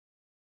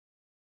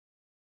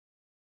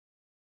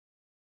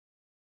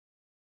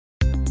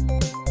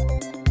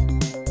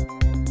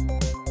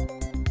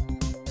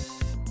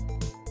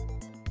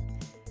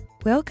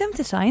Welcome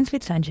to Science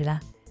with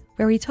Sanjala,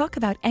 where we talk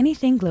about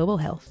anything global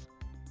health.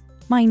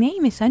 My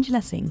name is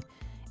Sanjala Singh,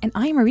 and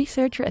I am a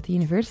researcher at the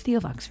University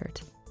of Oxford.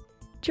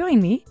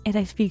 Join me as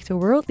I speak to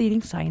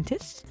world-leading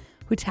scientists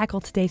who tackle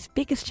today's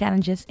biggest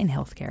challenges in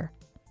healthcare.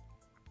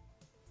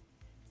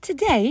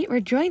 Today, we're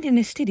joined in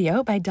the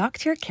studio by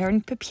Dr.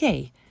 Keren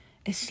Papier,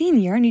 a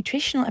senior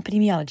nutritional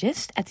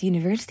epidemiologist at the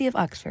University of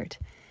Oxford.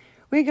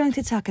 We're going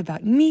to talk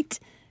about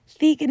meat,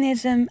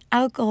 veganism,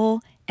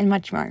 alcohol, and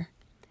much more.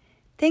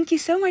 Thank you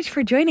so much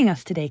for joining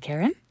us today,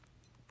 Keren.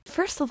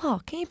 First of all,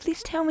 can you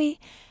please tell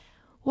me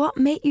what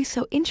made you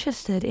so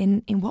interested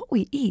in what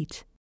we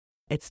eat?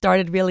 It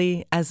started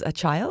really as a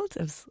child.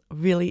 I was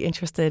really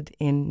interested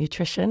in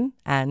nutrition,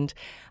 and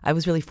I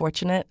was really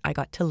fortunate. I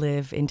got to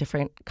live in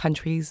different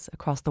countries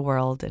across the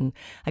world, and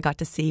I got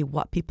to see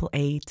what people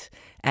ate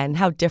and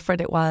how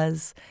different it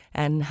was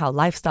and how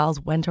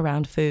lifestyles went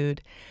around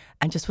food,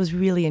 and just was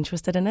really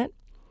interested in it.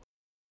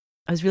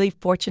 I was really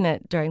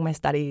fortunate during my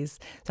studies.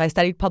 So I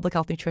studied public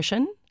health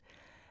nutrition,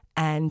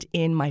 and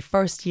in my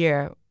first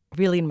year,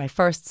 really in my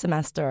first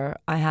semester,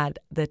 I had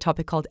the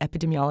topic called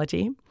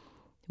epidemiology,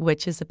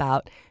 which is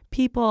about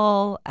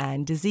people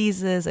and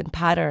diseases and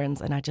patterns.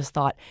 And I just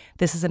thought,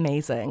 this is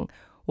amazing.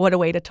 What a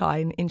way to tie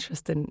an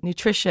interest in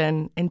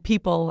nutrition and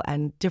people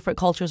and different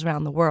cultures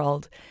around the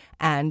world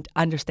and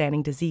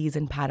understanding disease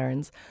and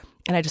patterns.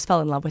 And I just fell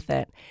in love with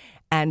it.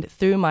 And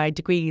through my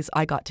degrees,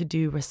 I got to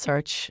do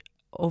research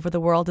over the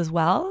world as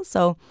well.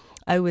 So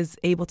I was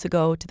able to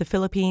go to the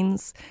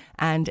Philippines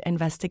and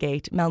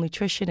investigate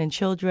malnutrition in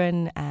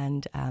children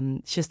and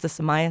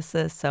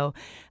schistosomiasis, so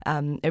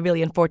a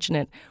really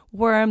unfortunate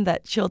worm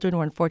that children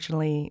were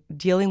unfortunately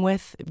dealing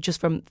with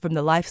just from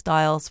the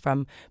lifestyles,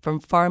 from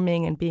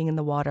farming and being in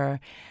the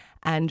water.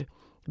 And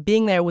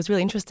being there was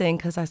really interesting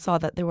because I saw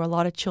that there were a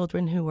lot of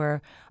children who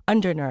were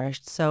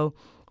undernourished. So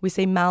we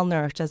say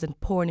malnourished as in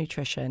poor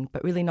nutrition,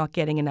 but really not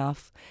getting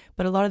enough.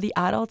 But a lot of the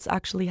adults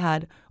actually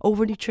had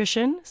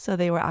overnutrition, so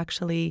they were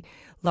actually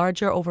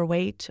larger,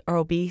 overweight, or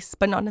obese,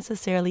 but not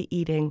necessarily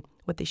eating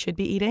what they should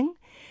be eating.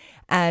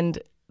 And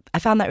I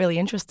found that really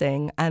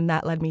interesting, and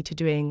that led me to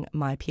doing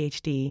my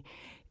PhD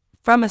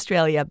from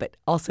Australia, but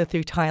also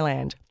through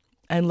Thailand,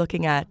 and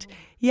looking at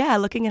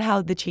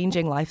how the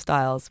changing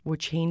lifestyles were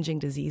changing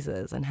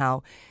diseases and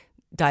how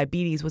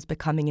diabetes was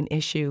becoming an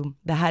issue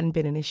that hadn't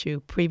been an issue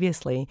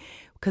previously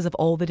because of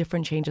all the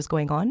different changes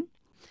going on.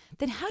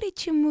 Then how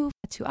did you move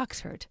to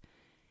Oxford?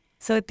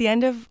 So at the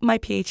end of my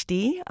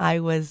PhD, I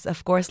was,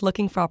 of course,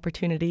 looking for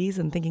opportunities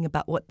and thinking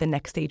about what the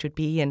next stage would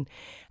be. And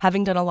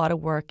having done a lot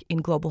of work in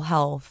global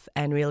health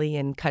and really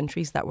in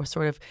countries that were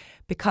sort of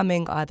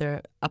becoming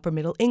either upper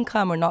middle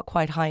income or not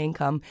quite high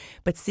income,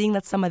 but seeing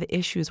that some of the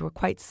issues were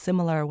quite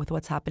similar with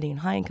what's happening in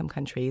high income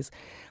countries,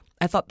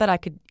 I thought that I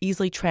could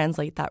easily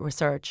translate that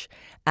research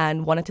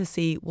and wanted to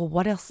see, well,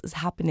 what else is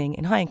happening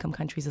in high-income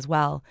countries as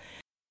well?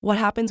 What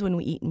happens when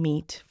we eat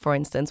meat, for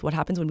instance? What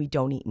happens when we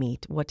don't eat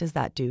meat? What does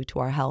that do to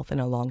our health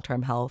and our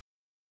long-term health?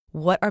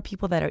 What are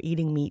people that are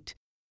eating meat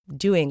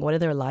doing? What are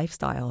their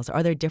lifestyles?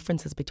 Are there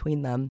differences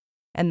between them?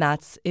 And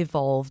that's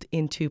evolved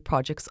into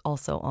projects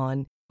also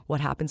on what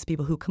happens to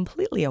people who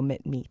completely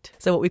omit meat.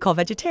 So what we call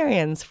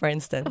vegetarians, for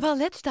instance. Well,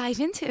 let's dive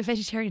into a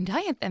vegetarian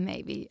diet then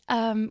maybe.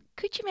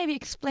 Could you maybe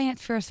explain at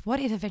first what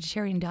is a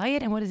vegetarian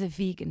diet and what is a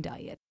vegan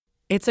diet?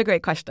 It's a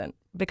great question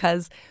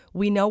because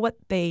we know what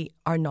they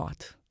are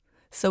not.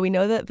 So we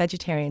know that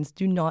vegetarians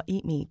do not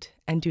eat meat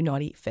and do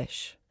not eat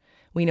fish.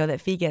 We know that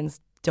vegans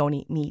don't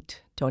eat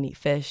meat, don't eat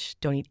fish,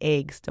 don't eat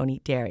eggs, don't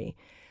eat dairy.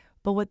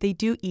 But what they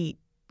do eat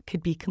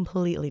could be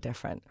completely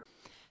different.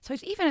 So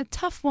it's even a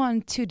tough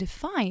one to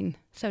define,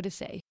 so to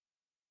say.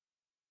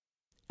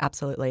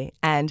 Absolutely.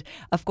 And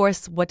of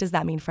course, what does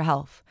that mean for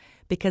health?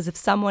 Because if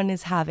someone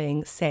is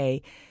having,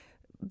 say,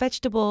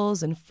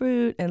 vegetables and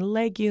fruit and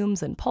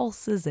legumes and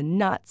pulses and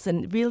nuts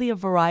and really a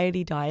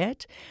variety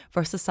diet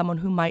versus someone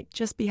who might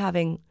just be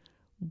having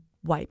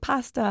white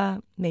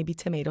pasta, maybe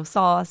tomato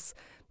sauce,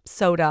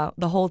 soda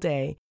the whole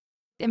day.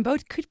 And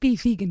both could be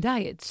vegan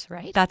diets,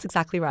 right? That's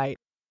exactly right.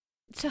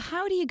 So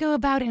how do you go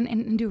about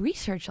and do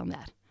research on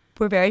that?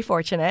 We're very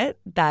fortunate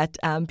that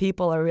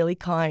people are really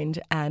kind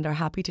and are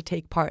happy to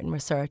take part in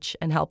research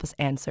and help us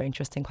answer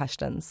interesting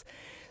questions.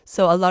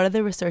 So a lot of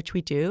the research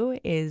we do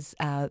is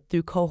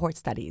through cohort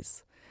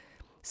studies.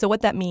 So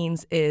what that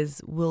means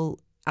is we'll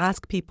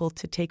ask people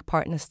to take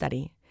part in a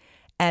study.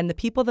 And the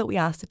people that we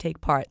ask to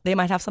take part, they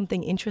might have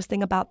something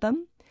interesting about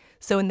them.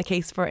 So in the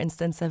case, for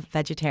instance, of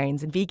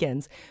vegetarians and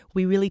vegans,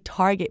 we really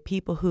target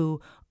people who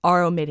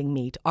are omitting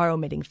meat, are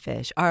omitting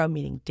fish, are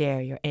omitting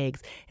dairy or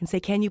eggs, and say,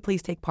 can you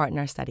please take part in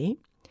our study?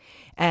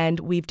 And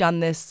we've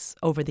done this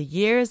over the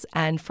years.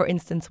 And for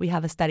instance, we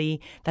have a study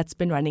that's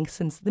been running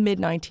since the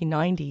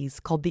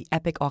mid-1990s called the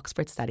EPIC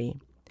Oxford Study.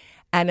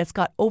 And it's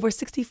got over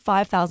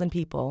 65,000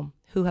 people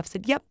who have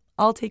said, yep,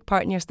 I'll take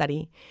part in your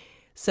study.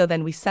 So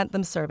then we sent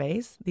them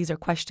surveys. These are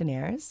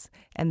questionnaires,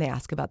 and they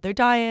ask about their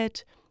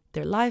diet,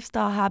 their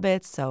lifestyle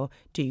habits. So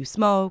do you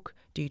smoke?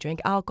 Do you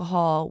drink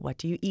alcohol? What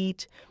do you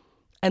eat?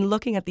 And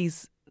looking at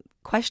these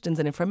questions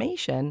and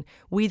information,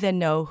 we then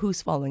know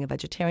who's following a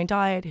vegetarian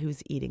diet,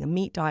 who's eating a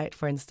meat diet,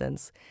 for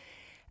instance,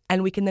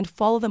 and we can then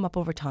follow them up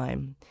over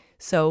time.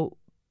 So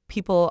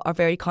people are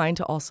very kind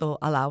to also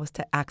allow us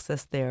to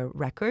access their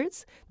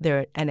records,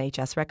 their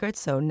NHS records,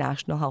 so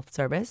National Health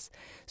Service.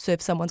 So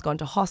if someone's gone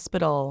to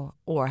hospital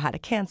or had a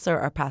cancer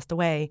or passed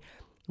away,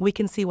 we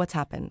can see what's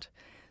happened.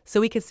 So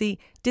we could see,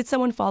 did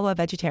someone follow a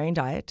vegetarian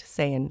diet,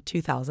 say in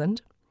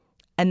 2000?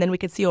 And then we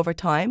could see over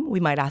time, we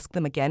might ask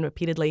them again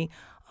repeatedly,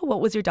 oh, what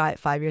was your diet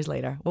 5 years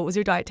later? What was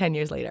your diet 10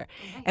 years later?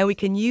 Nice. And we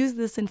can use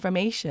this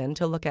information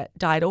to look at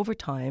diet over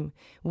time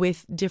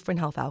with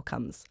different health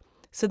outcomes.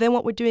 So then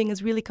what we're doing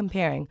is really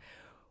comparing.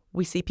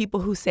 We see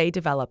people who say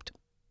developed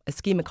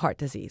ischemic heart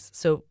disease.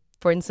 So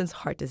for instance,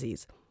 heart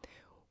disease.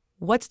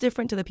 What's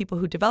different to the people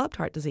who developed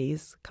heart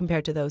disease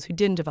compared to those who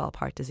didn't develop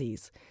heart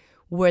disease?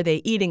 Were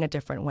they eating a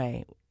different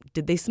way?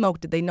 Did they smoke?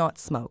 Did they not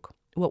smoke?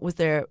 What was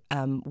their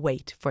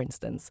weight, for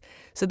instance?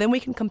 So then we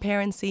can compare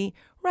and see,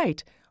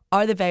 right,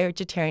 are the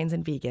vegetarians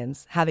and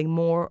vegans having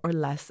more or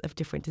less of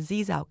different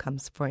disease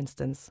outcomes, for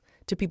instance,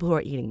 to people who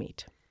are eating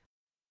meat?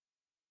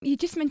 You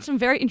just mentioned some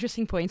very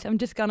interesting points. I'm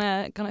just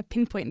gonna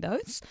pinpoint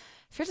those.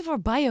 First of all,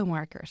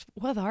 biomarkers.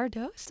 What are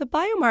those? So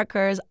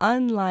biomarkers,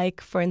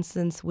 unlike, for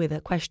instance, with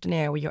a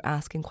questionnaire where you're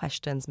asking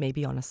questions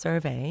maybe on a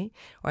survey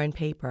or in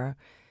paper,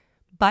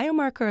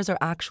 biomarkers are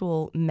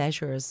actual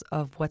measures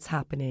of what's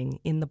happening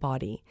in the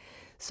body.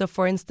 So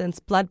for instance,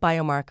 blood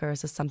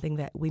biomarkers is something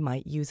that we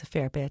might use a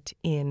fair bit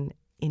in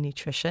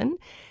nutrition.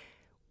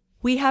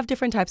 We have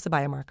different types of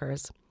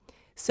biomarkers.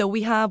 So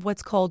we have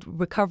what's called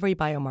recovery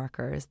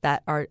biomarkers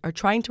that are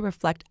trying to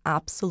reflect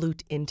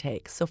absolute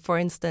intake. So for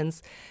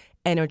instance,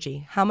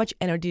 energy. How much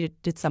energy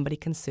did somebody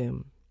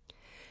consume?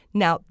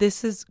 Now,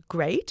 this is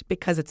great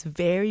because it's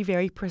very,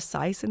 very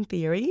precise in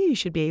theory. You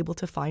should be able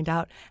to find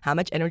out how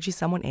much energy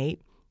someone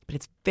ate, but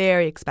it's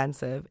very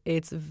expensive.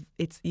 It's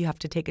you have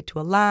to take it to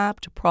a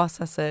lab to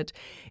process it.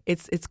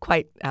 It's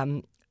quite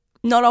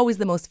not always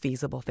the most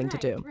feasible thing to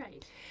do.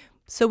 Right.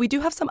 So we do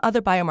have some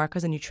other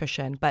biomarkers in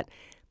nutrition, but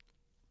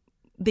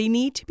they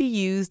need to be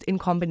used in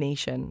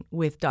combination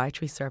with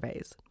dietary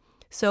surveys.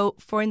 So,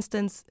 for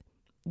instance,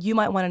 you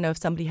might want to know if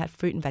somebody had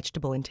fruit and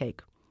vegetable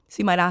intake. So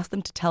you might ask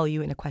them to tell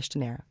you in a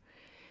questionnaire.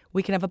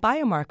 We can have a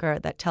biomarker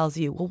that tells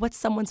you, well, what's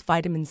someone's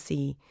vitamin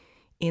C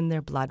in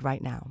their blood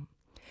right now?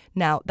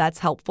 Now, that's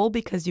helpful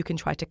because you can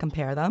try to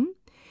compare them.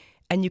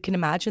 And you can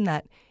imagine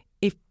that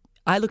if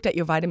I looked at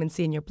your vitamin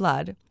C in your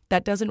blood,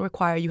 that doesn't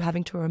require you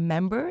having to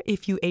remember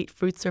if you ate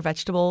fruits or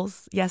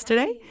vegetables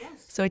yesterday.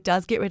 Yes. So it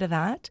does get rid of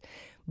that.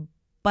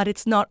 But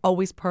it's not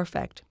always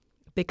perfect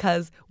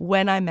because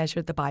when I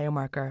measured, the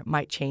biomarker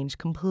might change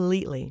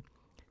completely.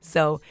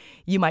 So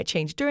you might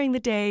change during the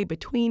day,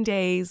 between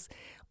days,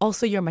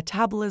 also your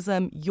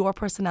metabolism, your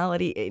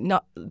personality,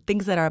 not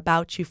things that are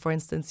about you, for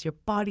instance, your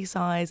body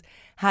size,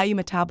 how you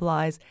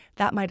metabolize,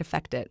 that might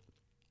affect it.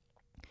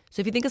 So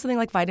if you think of something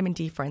like vitamin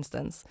D, for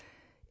instance,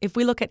 if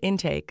we look at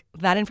intake,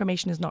 that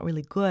information is not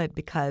really good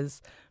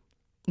because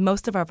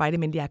most of our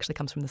vitamin D actually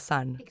comes from the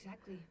sun.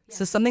 Exactly. Yeah.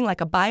 So something like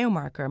a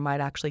biomarker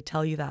might actually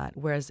tell you that,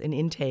 whereas an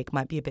intake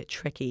might be a bit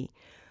tricky.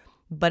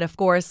 But of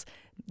course,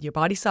 your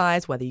body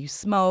size, whether you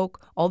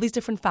smoke, all these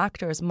different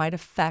factors might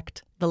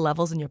affect the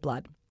levels in your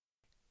blood.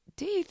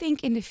 Do you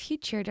think in the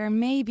future there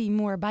may be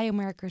more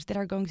biomarkers that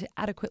are going to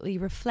adequately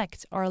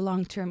reflect our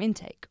long-term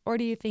intake? Or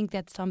do you think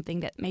that's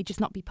something that may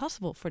just not be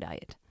possible for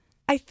diet?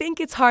 I think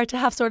it's hard to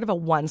have sort of a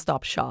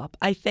one-stop shop.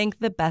 I think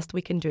the best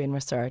we can do in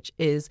research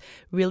is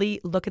really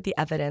look at the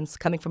evidence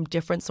coming from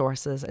different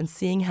sources and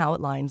seeing how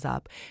it lines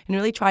up and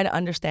really try to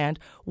understand,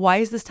 why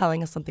is this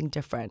telling us something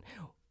different?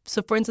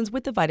 So for instance,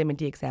 with the vitamin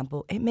D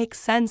example, it makes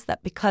sense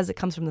that because it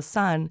comes from the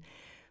sun,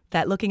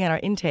 that looking at our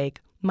intake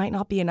might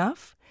not be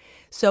enough.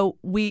 So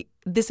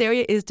this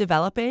area is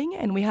developing,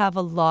 and we have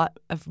a lot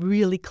of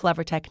really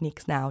clever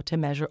techniques now to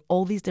measure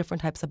all these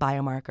different types of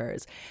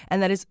biomarkers.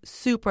 And that is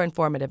super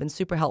informative and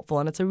super helpful,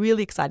 and it's a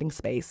really exciting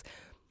space.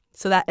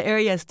 So that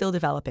area is still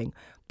developing.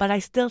 But I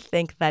still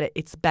think that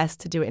it's best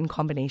to do it in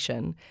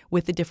combination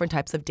with the different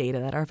types of data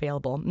that are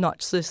available, not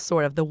just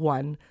sort of the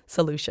one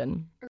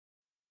solution.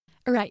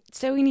 All right,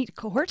 so we need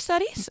cohort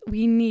studies,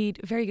 we need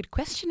very good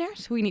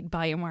questionnaires, we need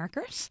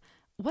biomarkers.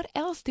 What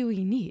else do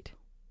we need?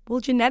 Well,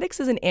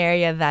 genetics is an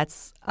area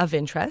that's of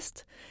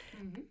interest.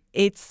 Mm-hmm.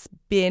 It's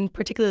been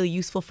particularly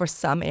useful for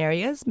some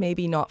areas,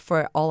 maybe not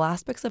for all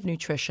aspects of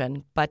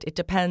nutrition, but it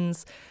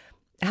depends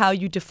how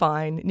you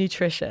define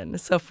nutrition.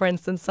 So, for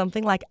instance,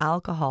 something like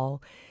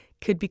alcohol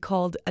could be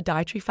called a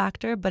dietary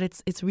factor, but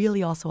it's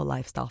really also a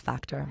lifestyle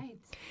factor. Right.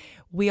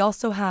 We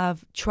also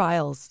have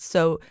trials.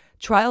 So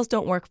trials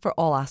don't work for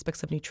all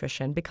aspects of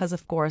nutrition because,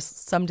 of course,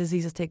 some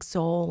diseases take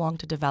so long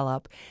to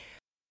develop.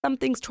 Some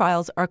things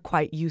trials are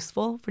quite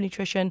useful for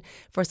nutrition.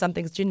 For some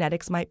things,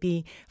 genetics might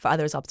be. For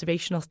others,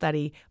 observational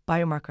study,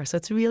 biomarker. So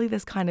it's really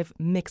this kind of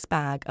mixed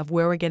bag of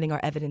where we're getting our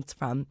evidence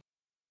from.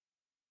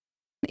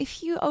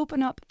 If you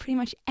open up pretty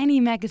much any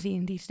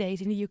magazine these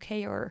days in the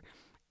UK or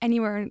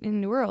anywhere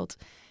in the world,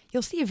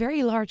 you'll see a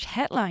very large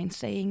headline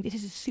saying this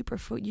is a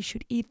superfood, you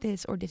should eat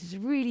this, or this is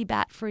really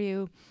bad for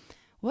you.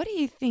 What do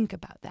you think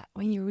about that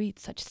when you read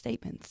such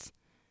statements?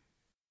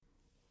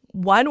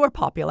 One, we're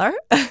popular.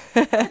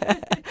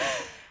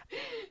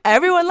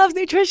 Everyone loves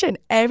nutrition.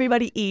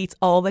 Everybody eats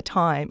all the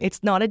time.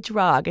 It's not a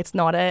drug. It's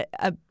not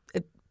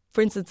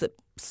for instance,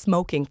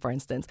 smoking, for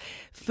instance.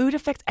 Food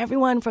affects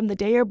everyone from the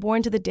day you're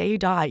born to the day you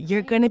die.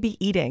 You're going to be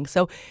eating.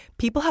 So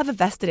people have a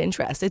vested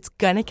interest. It's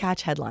going to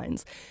catch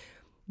headlines.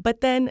 But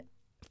then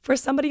for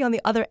somebody on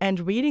the other end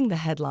reading the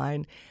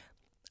headline,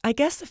 I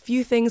guess a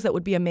few things that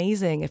would be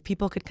amazing if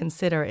people could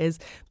consider is,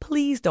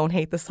 please don't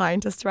hate the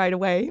scientists right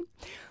away.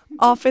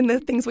 Often the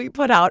things we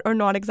put out are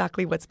not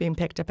exactly what's being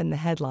picked up in the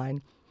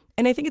headline.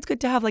 And I think it's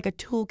good to have like a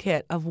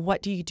toolkit of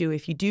what do you do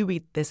if you do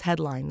read this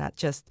headline that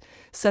just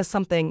says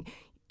something,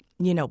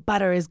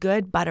 butter is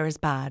good, butter is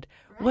bad.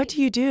 Right. What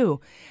do you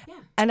do? Yeah.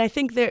 And I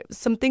think there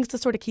some things to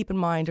sort of keep in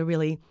mind are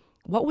really,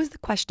 what was the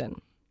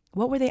question?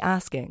 What were they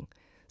asking?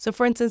 So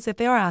for instance, if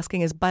they are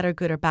asking, is butter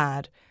good or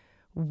bad?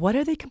 What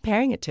are they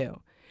comparing it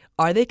to?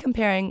 Are they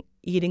comparing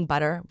eating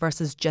butter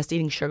versus just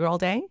eating sugar all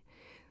day?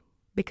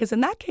 Because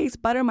in that case,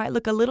 butter might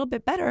look a little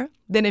bit better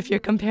than if you're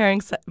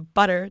comparing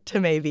butter to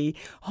maybe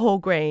whole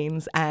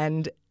grains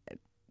and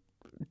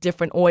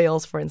different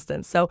oils, for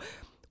instance. So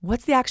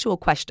what's the actual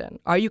question?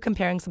 Are you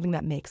comparing something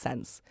that makes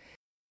sense?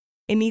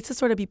 It needs to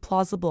sort of be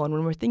plausible. And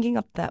when we're thinking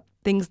of that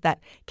things that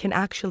can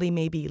actually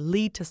maybe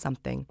lead to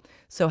something,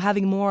 so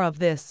having more of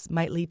this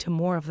might lead to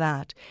more of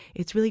that,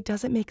 it really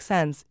doesn't make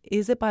sense.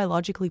 Is it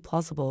biologically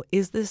plausible?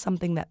 Is this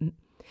something that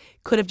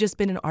could have just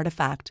been an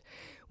artifact?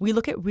 We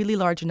look at really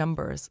large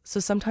numbers, so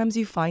sometimes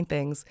you find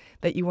things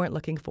that you weren't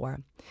looking for.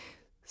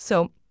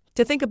 So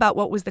to think about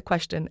what was the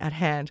question at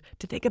hand,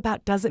 to think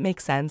about, does it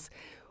make sense?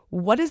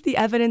 What does the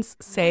evidence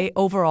say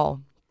overall?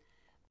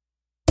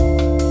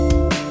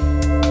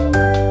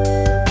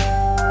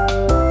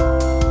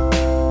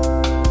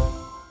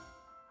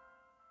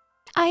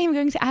 I am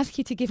going to ask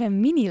you to give a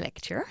mini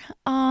lecture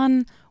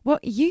on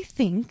what you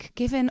think,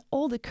 given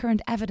all the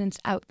current evidence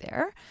out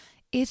there,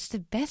 is the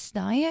best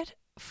diet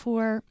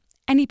for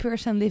any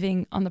person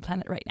living on the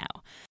planet right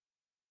now.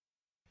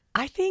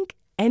 I think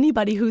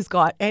anybody who's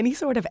got any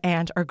sort of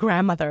aunt or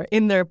grandmother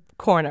in their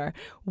corner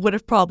would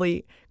have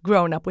probably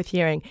grown up with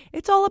hearing,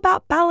 it's all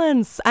about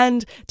balance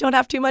and don't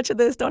have too much of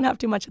this, don't have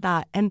too much of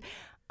that. And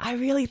I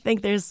really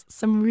think there's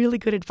some really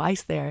good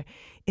advice there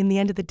in the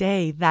end of the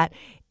day, that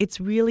it's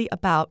really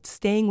about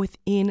staying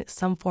within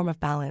some form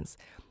of balance.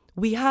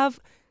 We have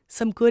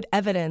some good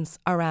evidence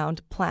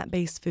around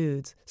plant-based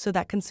foods, so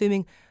that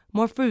consuming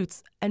more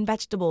fruits and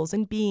vegetables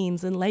and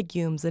beans and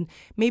legumes and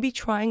maybe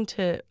trying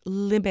to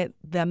limit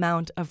the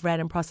amount of red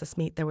and processed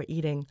meat that we're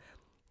eating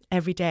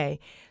every day,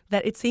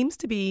 that it seems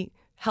to be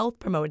health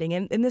promoting.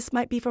 And this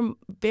might be from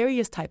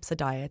various types of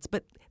diets,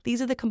 but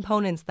these are the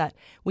components that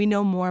we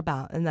know more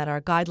about and that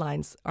our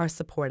guidelines are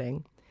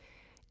supporting.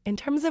 In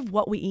terms of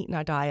what we eat in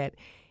our diet,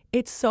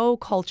 it's so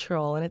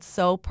cultural and it's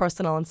so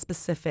personal and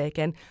specific.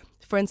 And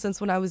for instance,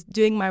 when I was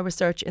doing my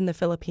research in the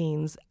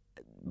Philippines,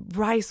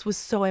 rice was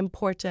so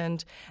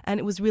important and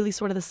it was really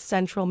sort of the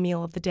central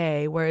meal of the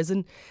day, whereas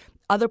in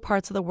other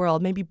parts of the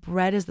world, maybe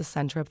bread is the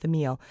center of the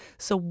meal.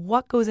 So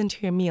what goes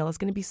into your meal is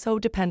going to be so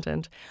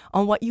dependent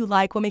on what you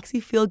like, what makes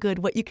you feel good,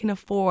 what you can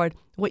afford,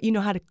 what you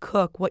know how to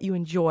cook, what you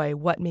enjoy,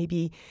 what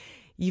maybe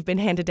you've been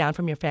handed down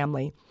from your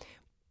family.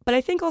 But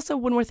I think also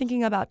when we're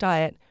thinking about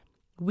diet,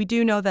 we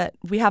do know that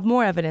we have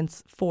more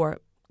evidence for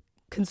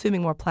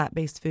consuming more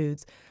plant-based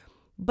foods.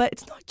 But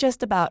it's not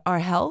just about our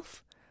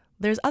health.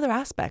 There's other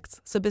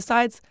aspects. So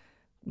besides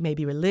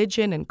maybe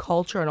religion and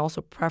culture and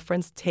also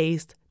preference,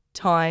 taste,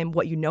 time,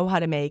 what you know how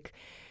to make,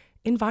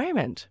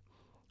 environment.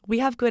 We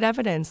have good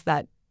evidence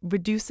that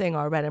reducing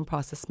our red and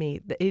processed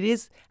meat, it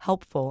is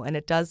helpful and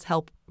it does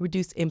help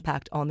reduce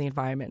impact on the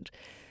environment.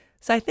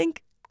 So I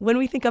think when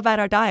we think about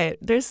our diet,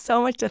 there's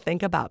so much to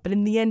think about. But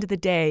in the end of the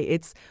day,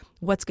 it's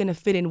what's going to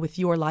fit in with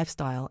your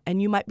lifestyle.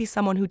 And you might be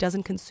someone who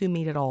doesn't consume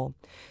meat at all.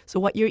 So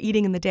what you're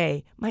eating in the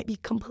day might be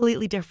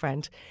completely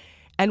different.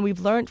 And we've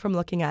learned from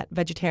looking at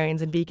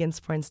vegetarians and vegans,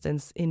 for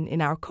instance,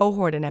 in our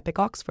cohort in Epic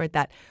Oxford,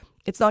 that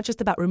it's not just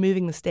about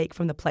removing the steak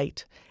from the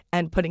plate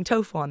and putting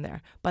tofu on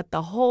there, but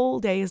the whole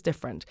day is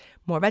different.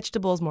 More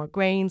vegetables, more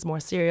grains, more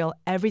cereal,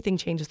 everything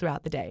changes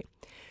throughout the day.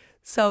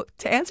 So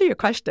to answer your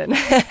question,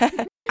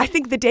 I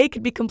think the day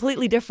could be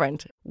completely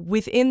different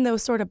within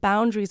those sort of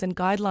boundaries and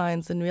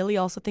guidelines, and really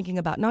also thinking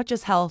about not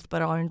just health,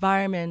 but our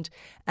environment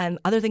and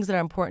other things that are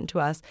important to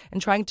us,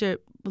 and trying to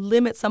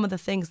limit some of the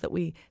things that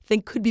we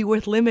think could be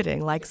worth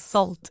limiting, like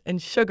salt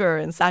and sugar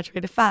and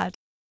saturated fat.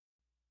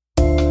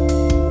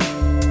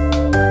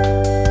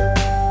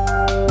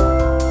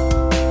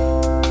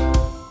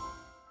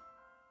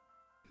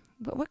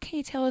 But what can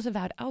you tell us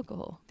about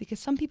alcohol? Because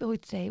some people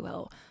would say,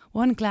 well,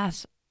 1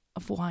 glass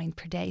of wine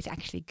per day is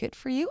actually good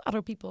for you.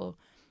 Other people,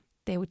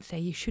 they would say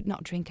you should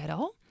not drink at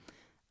all.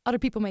 Other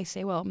people may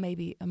say, well,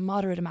 maybe a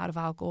moderate amount of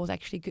alcohol is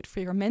actually good for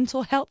your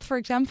mental health, for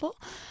example.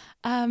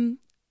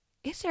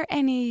 Is there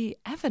any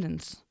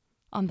evidence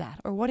on that?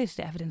 Or what is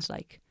the evidence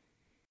like?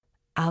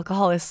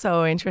 Alcohol is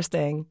so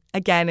interesting.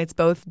 Again, it's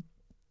both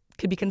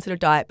could be considered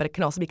diet, but it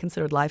can also be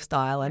considered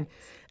lifestyle. And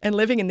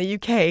living in the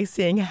UK,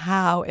 seeing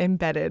how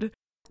embedded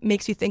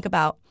makes you think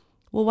about,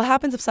 well, what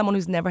happens if someone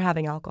who's never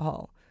having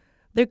alcohol?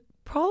 They're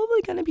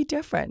probably going to be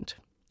different,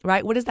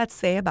 right? What does that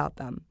say about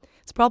them?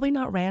 It's probably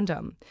not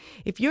random.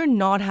 If you're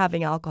not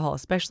having alcohol,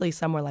 especially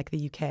somewhere like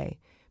the UK,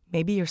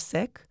 maybe you're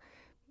sick,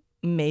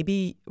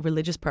 maybe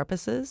religious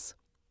purposes,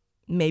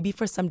 maybe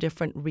for some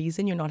different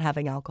reason you're not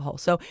having alcohol.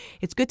 So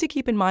it's good to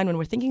keep in mind when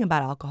we're thinking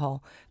about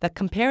alcohol that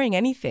comparing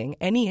anything,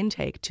 any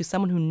intake to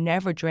someone who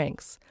never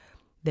drinks,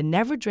 the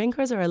never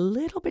drinkers are a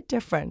little bit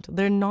different.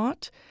 They're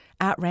not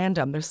at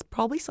random. There's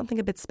probably something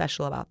a bit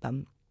special about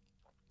them.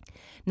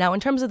 Now, in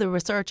terms of the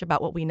research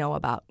about what we know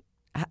about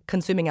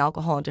consuming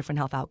alcohol and different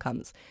health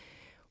outcomes,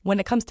 when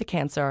it comes to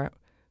cancer,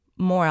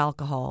 more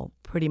alcohol,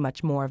 pretty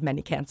much more of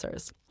many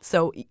cancers.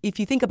 So if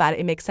you think about it,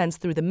 it makes sense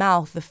through the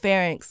mouth, the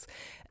pharynx,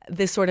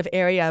 this sort of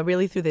area,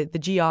 really through the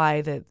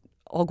GI,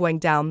 all going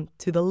down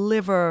to the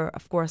liver,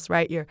 of course,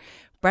 right? Your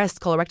breast,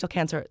 colorectal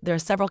cancer. There are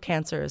several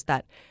cancers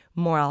that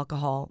more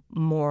alcohol,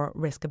 more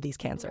risk of these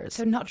cancers.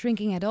 So not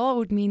drinking at all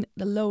would mean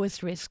the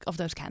lowest risk of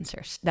those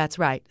cancers. That's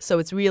right. So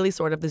it's really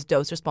sort of this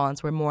dose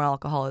response where more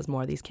alcohol is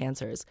more of these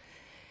cancers.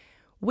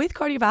 With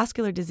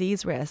cardiovascular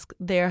disease risk,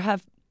 there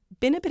have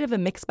been a bit of a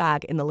mixed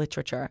bag in the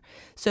literature.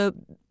 So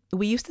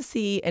we used to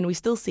see, and we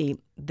still see,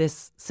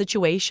 this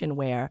situation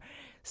where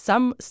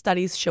some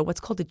studies show what's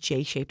called a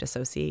J-shaped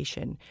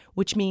association,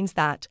 which means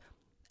that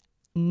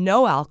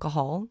no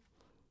alcohol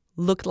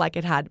looked like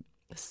it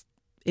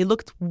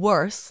looked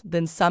worse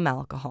than some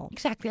alcohol.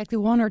 Exactly, like the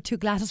 1 or 2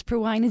 glasses per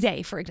wine a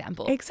day, for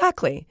example.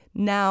 Exactly.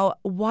 Now,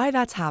 why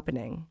that's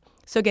happening?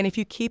 So again, if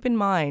you keep in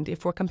mind,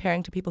 if we're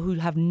comparing to people who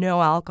have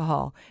no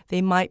alcohol,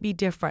 they might be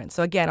different.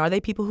 So again, are they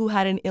people who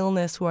had an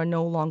illness who are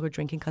no longer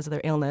drinking because of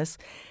their illness?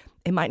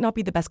 It might not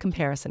be the best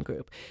comparison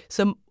group.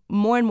 So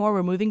more and more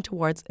we're moving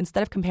towards,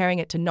 instead of comparing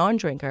it to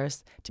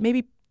non-drinkers, to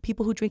maybe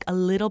people who drink a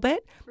little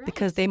bit,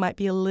 because they might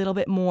be a little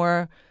bit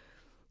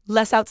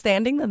less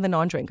outstanding than the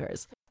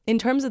non-drinkers. In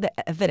terms of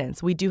the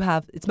evidence, we do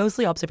have, it's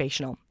mostly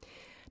observational.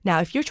 Now,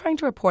 if you're trying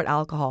to report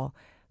alcohol,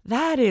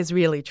 that is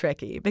really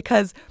tricky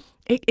because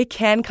it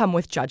can come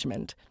with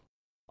judgment.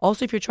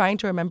 Also, if you're trying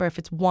to remember if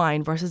it's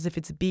wine versus if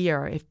it's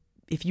beer,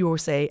 if you were,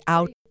 say,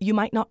 out, you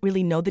might not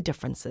really know the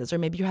differences, or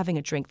maybe you're having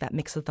a drink that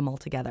mixes them all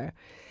together.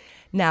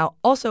 Now,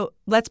 also,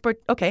 let's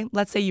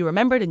say you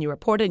remembered and you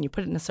reported and you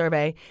put it in a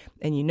survey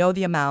and you know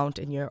the amount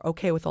and you're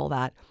okay with all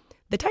that.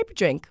 The type of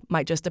drink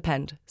might just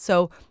depend.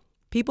 So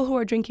people who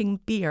are drinking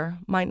beer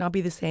might not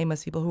be the same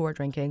as people who are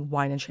drinking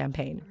wine and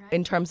champagne. Right.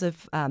 In terms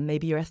of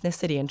maybe your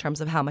ethnicity, in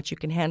terms of how much you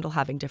can handle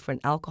having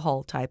different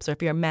alcohol types, or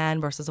if you're a man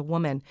versus a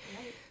woman.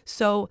 Right.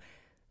 So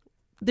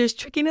there's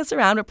trickiness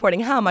around reporting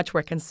how much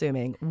we're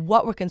consuming,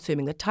 what we're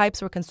consuming, the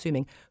types we're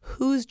consuming,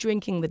 who's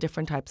drinking the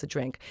different types of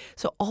drink.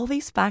 So all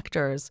these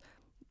factors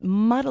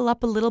muddle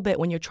up a little bit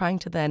when you're trying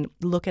to then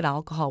look at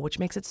alcohol, which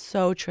makes it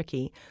so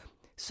tricky.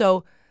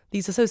 So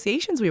these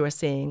associations we were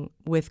seeing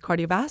with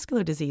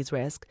cardiovascular disease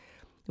risk,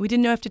 we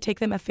didn't know if to take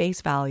them at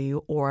face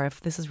value or if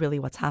this is really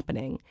what's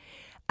happening.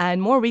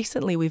 And more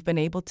recently, we've been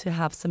able to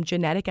have some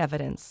genetic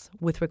evidence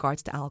with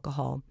regards to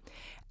alcohol.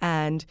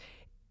 And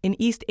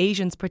in East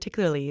Asians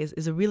particularly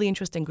is a really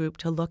interesting group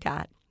to look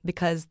at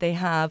because they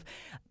have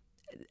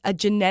a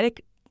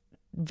genetic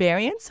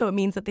variant. So it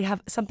means that they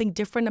have something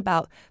different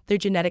about their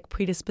genetic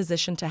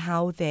predisposition to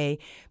how they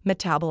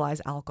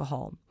metabolize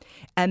alcohol.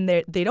 And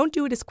they don't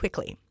do it as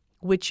quickly,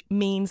 which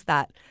means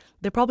that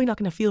they're probably not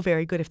going to feel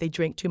very good if they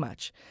drink too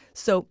much.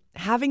 So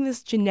having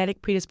this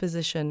genetic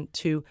predisposition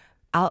to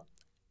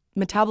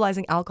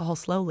metabolizing alcohol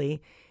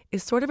slowly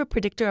is sort of a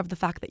predictor of the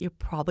fact that you're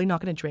probably not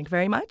going to drink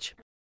very much.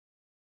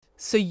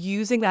 So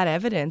using that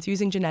evidence,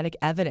 using genetic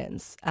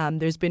evidence,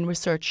 there's been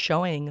research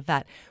showing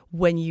that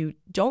when you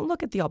don't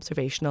look at the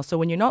observational, so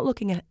when you're not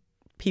looking at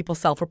people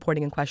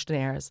self-reporting in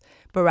questionnaires,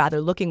 but rather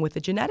looking with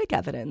the genetic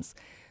evidence,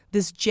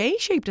 this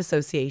J-shaped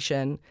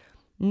association,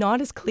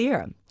 not as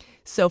clear.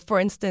 So for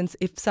instance,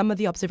 if some of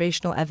the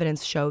observational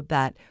evidence showed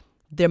that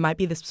there might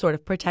be this sort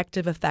of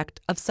protective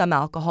effect of some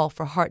alcohol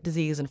for heart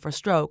disease and for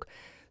stroke,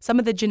 some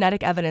of the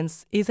genetic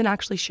evidence isn't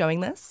actually showing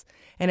this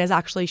and is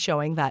actually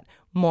showing that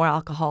more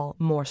alcohol,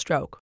 more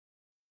stroke.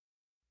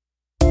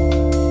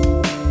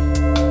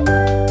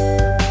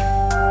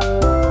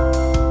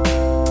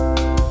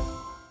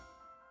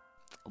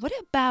 What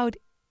about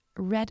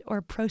red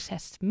or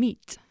processed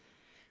meat?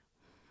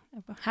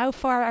 How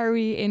far are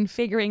we in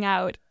figuring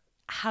out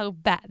how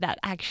bad that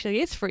actually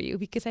is for you?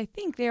 Because I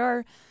think there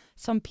are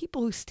some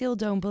people who still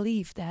don't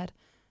believe that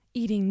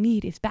eating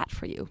meat is bad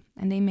for you.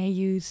 And they may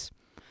use,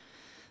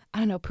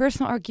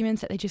 personal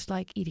arguments that they just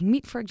like eating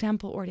meat, for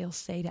example, or they'll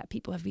say that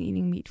people have been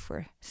eating meat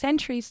for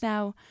centuries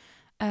now.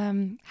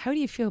 How do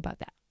you feel about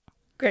that?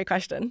 Great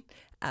question.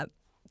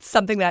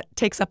 Something that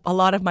takes up a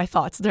lot of my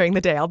thoughts during the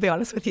day, I'll be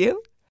honest with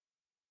you.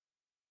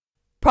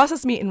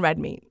 Processed meat and red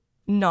meat,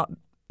 not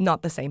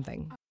the same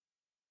thing.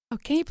 Oh,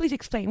 can you please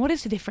explain? What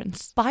is the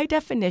difference? By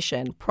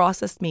definition,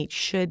 processed meat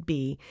should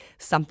be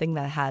something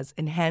that has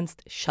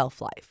enhanced shelf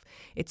life.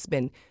 It's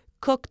been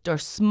cooked or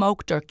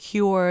smoked or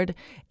cured.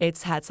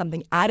 It's had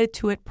something added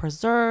to it,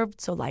 preserved.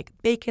 So like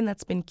bacon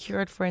that's been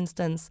cured, for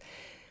instance.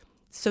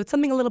 So it's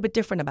something a little bit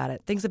different about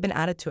it. Things have been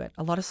added to it.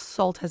 A lot of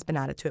salt has been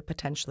added to it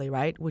potentially,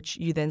 right? Which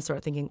you then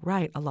start thinking,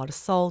 right, a lot of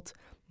salt,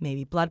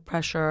 maybe blood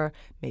pressure,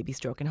 maybe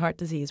stroke and heart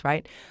disease,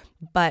 right?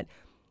 But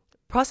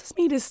processed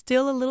meat is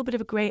still a little bit of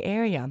a gray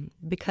area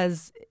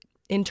because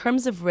in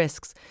terms of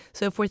risks,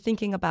 so if we're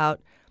thinking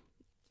about,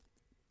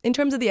 in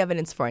terms of the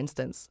evidence, for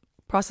instance,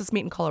 processed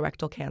meat and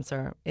colorectal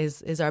cancer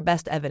is our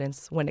best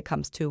evidence when it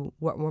comes to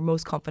what we're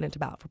most confident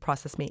about for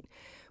processed meat,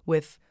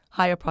 with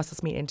higher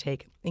processed meat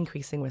intake,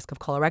 increasing risk of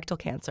colorectal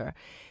cancer.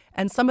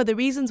 And some of the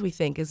reasons we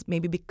think is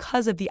maybe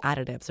because of the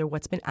additives or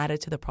what's been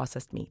added to the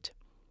processed meat.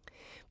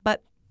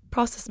 But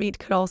processed meat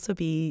could also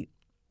be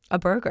a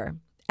burger.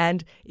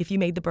 And if you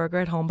made the burger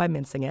at home by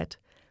mincing it,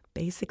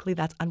 basically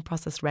that's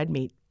unprocessed red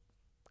meat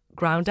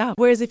ground up.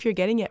 Whereas if you're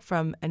getting it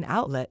from an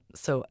outlet,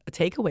 so a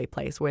takeaway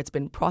place where it's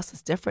been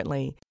processed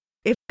differently,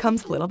 it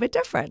becomes a little bit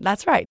different.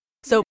 That's right.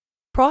 So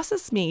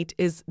processed meat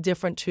is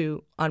different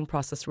to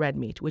unprocessed red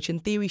meat, which in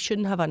theory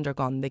shouldn't have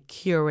undergone the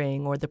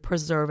curing or the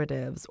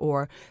preservatives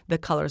or the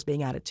colors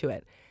being added to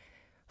it.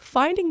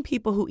 Finding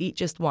people who eat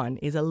just one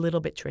is a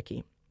little bit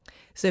tricky.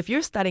 So if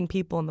you're studying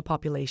people in the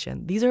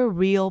population, these are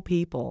real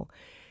people.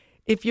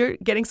 If you're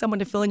getting someone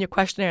to fill in your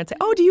questionnaire and say,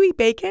 oh, do you eat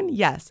bacon?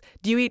 Yes.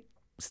 Do you eat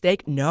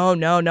steak? No,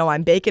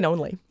 I'm bacon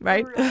only,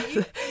 right?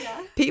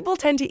 Yeah. People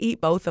tend to eat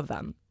both of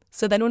them.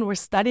 So then when we're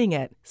studying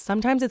it,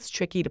 sometimes it's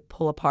tricky to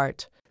pull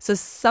apart. So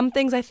some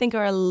things I think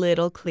are a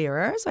little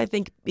clearer. So I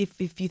think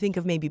if you think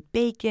of maybe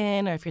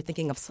bacon or if you're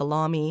thinking of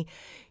salami,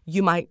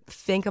 you might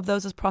think of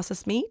those as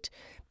processed meat,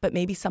 but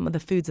maybe some of the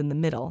foods in the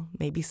middle,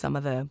 maybe some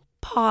of the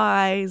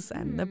pies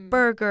and the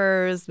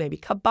burgers, maybe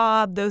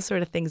kebab, those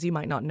sort of things you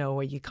might not know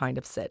where you kind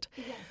of sit.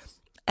 Yes.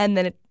 And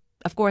then,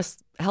 of course,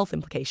 health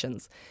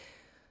implications.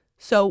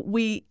 So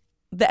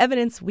the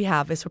evidence we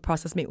have is for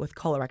processed meat with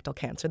colorectal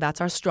cancer.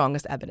 That's our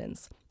strongest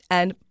evidence.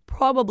 And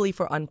probably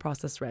for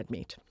unprocessed red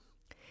meat.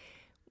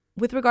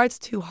 With regards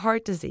to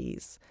heart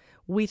disease,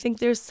 we think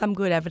there's some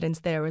good evidence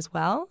there as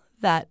well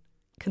that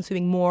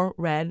consuming more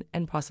red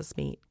and processed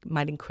meat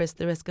might increase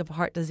the risk of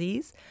heart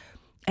disease.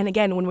 And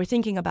again, when we're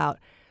thinking about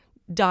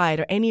diet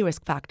or any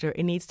risk factor,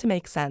 it needs to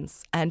make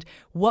sense. And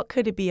what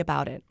could it be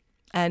about it?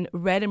 And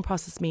red and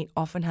processed meat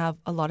often have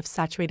a lot of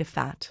saturated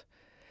fat.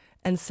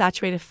 And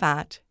saturated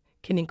fat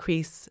can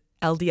increase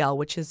LDL,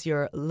 which is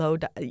your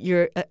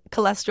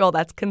cholesterol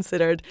that's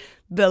considered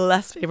the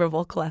less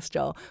favorable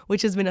cholesterol,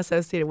 which has been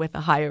associated with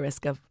a higher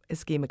risk of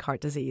ischemic heart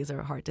disease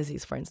or heart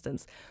disease, for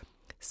instance.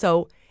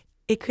 So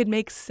it could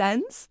make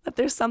sense that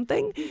there's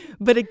something.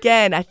 But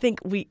again, I think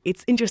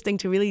it's interesting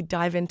to really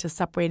dive into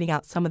separating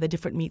out some of the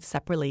different meats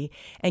separately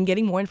and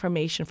getting more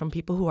information from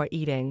people who are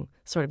eating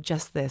sort of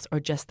just this or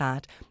just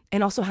that,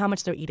 and also how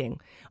much they're eating.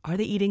 Are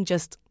they eating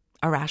just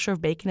a rasher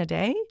of bacon a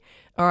day,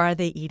 or are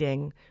they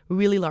eating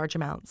really large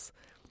amounts?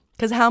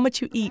 Because how much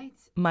you eat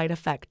might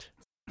affect.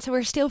 So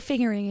we're still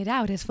figuring it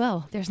out as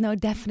well. There's no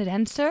definite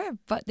answer,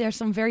 but there's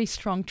some very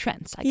strong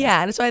trends, I guess.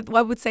 Yeah, and so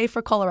I would say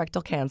for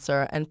colorectal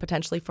cancer and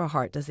potentially for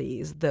heart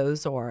disease,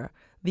 those are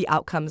the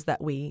outcomes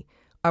that we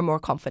are more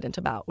confident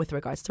about with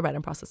regards to red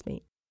and processed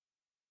meat.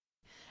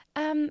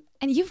 And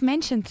you've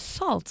mentioned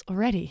salt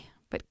already,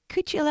 but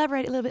could you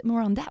elaborate a little bit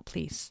more on that,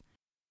 please?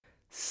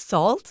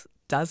 Salt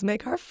does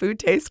make our food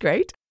taste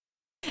great.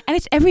 And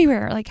it's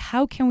everywhere. Like,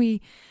 how can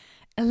we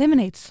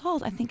eliminate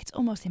salt? I think it's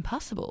almost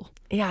impossible.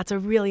 Yeah, it's a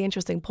really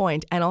interesting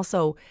point. And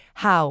also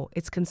how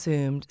it's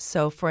consumed.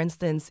 So, for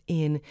instance,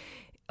 in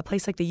a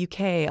place like the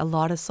UK, a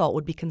lot of salt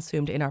would be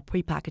consumed in our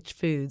prepackaged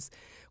foods,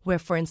 where,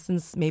 for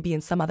instance, maybe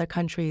in some other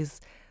countries,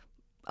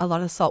 a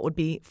lot of salt would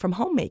be from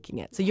home making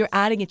it. So you're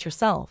adding it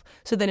yourself.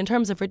 So then in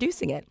terms of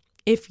reducing it,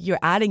 if you're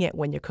adding it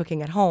when you're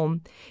cooking at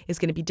home, is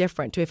going to be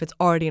different to if it's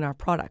already in our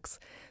products.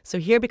 So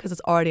here, because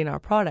it's already in our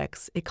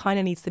products, it kind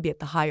of needs to be at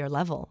the higher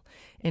level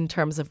in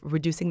terms of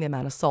reducing the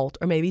amount of salt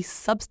or maybe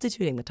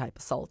substituting the type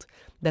of salt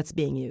that's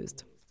being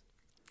used.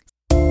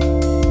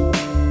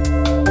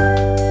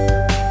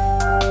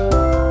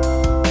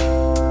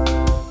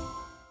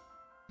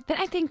 Then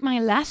I think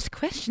my last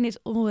question is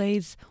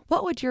always,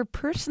 what would your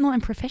personal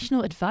and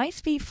professional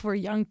advice be for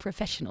young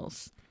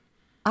professionals?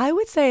 I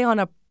would say on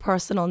a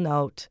personal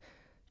note,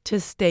 to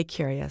stay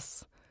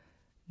curious,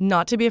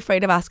 not to be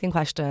afraid of asking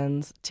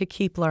questions, to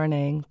keep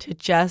learning, to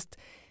just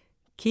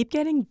keep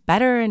getting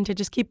better and to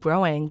just keep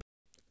growing.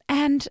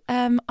 And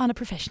on a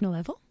professional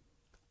level?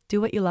 Do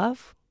what you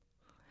love.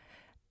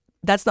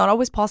 That's not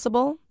always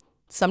possible.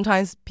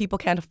 Sometimes people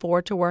can't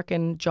afford to work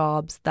in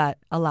jobs that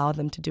allow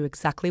them to do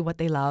exactly what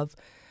they love.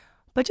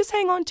 But just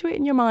hang on to it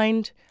in your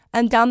mind.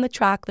 And down the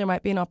track, there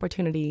might be an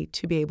opportunity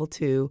to be able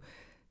to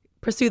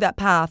pursue that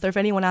path. Or if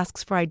anyone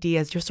asks for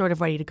ideas, you're sort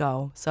of ready to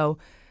go. So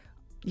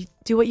you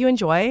do what you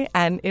enjoy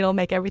and it'll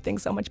make everything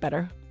so much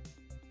better.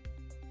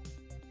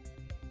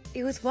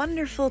 It was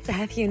wonderful to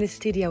have you in the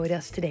studio with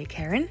us today,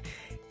 Keren.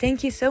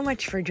 Thank you so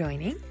much for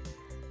joining.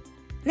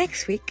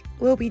 Next week,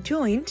 we'll be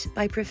joined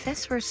by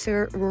Professor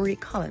Sir Rory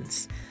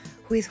Collins,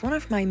 who is one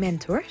of my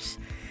mentors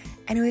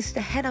and who is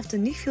the head of the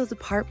Nuffield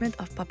Department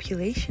of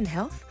Population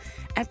Health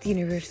at the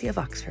University of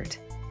Oxford.